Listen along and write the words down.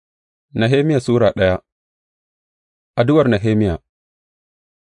Nehemiya Sura ɗaya. Addu'ar Nehemiya.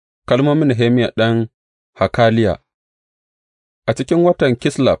 Kalmomin Nehemiya ɗan Hakaliya. A cikin watan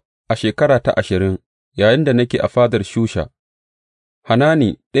Kisleb a shekara ta 20, yayinda nake a fadar Shusha,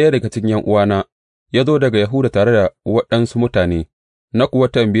 Hanani, ɗaya daga cikin ’yan'uwana, ya zo daga Yahuda tare da waɗansu mutane, na kuwa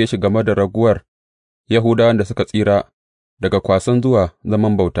tambaye shi game da raguwar Yahudawan da suka tsira daga kwasan zuwa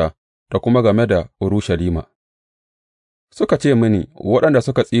zaman bauta, da kuma game da Urushalima. Suka ce mini, Waɗanda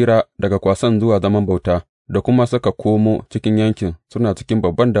suka tsira daga kwasan zuwa zaman bauta da kuma suka komo cikin yankin suna cikin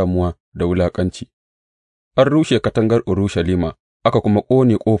babban damuwa da wulaƙanci, an rushe katangar Urushalima aka kuma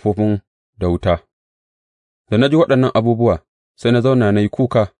ƙone ƙofofin da wuta. Da na ji waɗannan abubuwa, sai na zauna na yi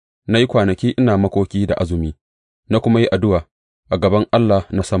kuka, na yi kwanaki ina makoki da azumi, na kuma yi addu'a a gaban Allah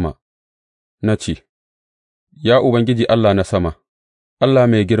na sama, na ce, Ya Ubangiji Allah na sama, Allah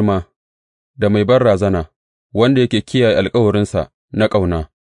mai girma da mai banrazana, wanda yake kiyaye alkawarinsa na ƙauna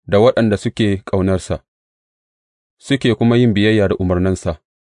da waɗanda suke ƙaunarsa, suke kuma yin biyayya da umarnansa,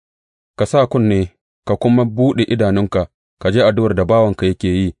 ka sa kunne ka kuma buɗe idanunka ka ji addu'ar da bawanka yake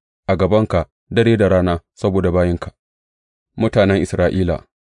yi a gabanka dare da rana saboda bayinka, mutanen Isra'ila.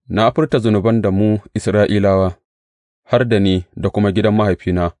 Na furta zunuban da mu Isra'ilawa, har da ni da kuma gidan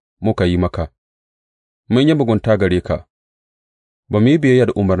mahaifina muka yi maka, mun yi mugunta gare ka, ba mu yi biyayya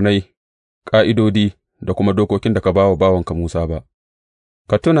da umarnai, ƙa'idodi da kuma dokokin da ka ba wa bawanka Musa ba.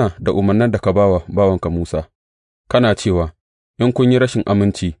 Ka tuna da umarnan da ka ba wa bawanka Musa, kana cewa, In kun yi rashin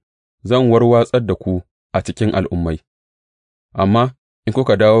aminci, zan warwatsar da ku a cikin al'ummai, amma in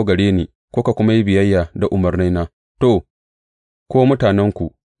kuka dawo gare ni kuka kuma yi biyayya da umarnaina, to, ko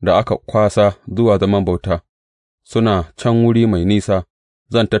mutanenku da aka kwasa zuwa zaman bauta suna can wuri mai nisa,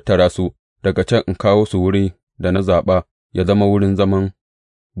 zan tattara su daga can in kawo su wuri da na zaɓa ya zama wurin zaman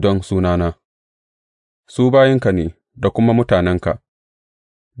don Sunana. Su bayinka ne da kuma mutanenka,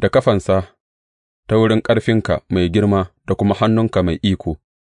 da ka fansa ta wurin ƙarfinka mai girma da kuma hannunka mai iko.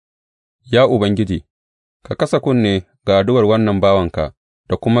 Ya Ubangiji, ka kasa kunne ga addu'ar wannan bawanka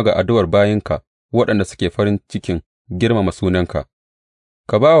da kuma ga addu'ar bayinka waɗanda suke farin cikin girmama sunanka.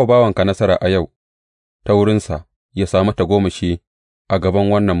 Ka ba wa bawanka nasara a yau, ta wurinsa ya sami tagomashi a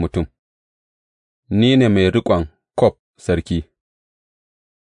gaban wannan mutum. Ni ne mai riƙon kwaf sarki.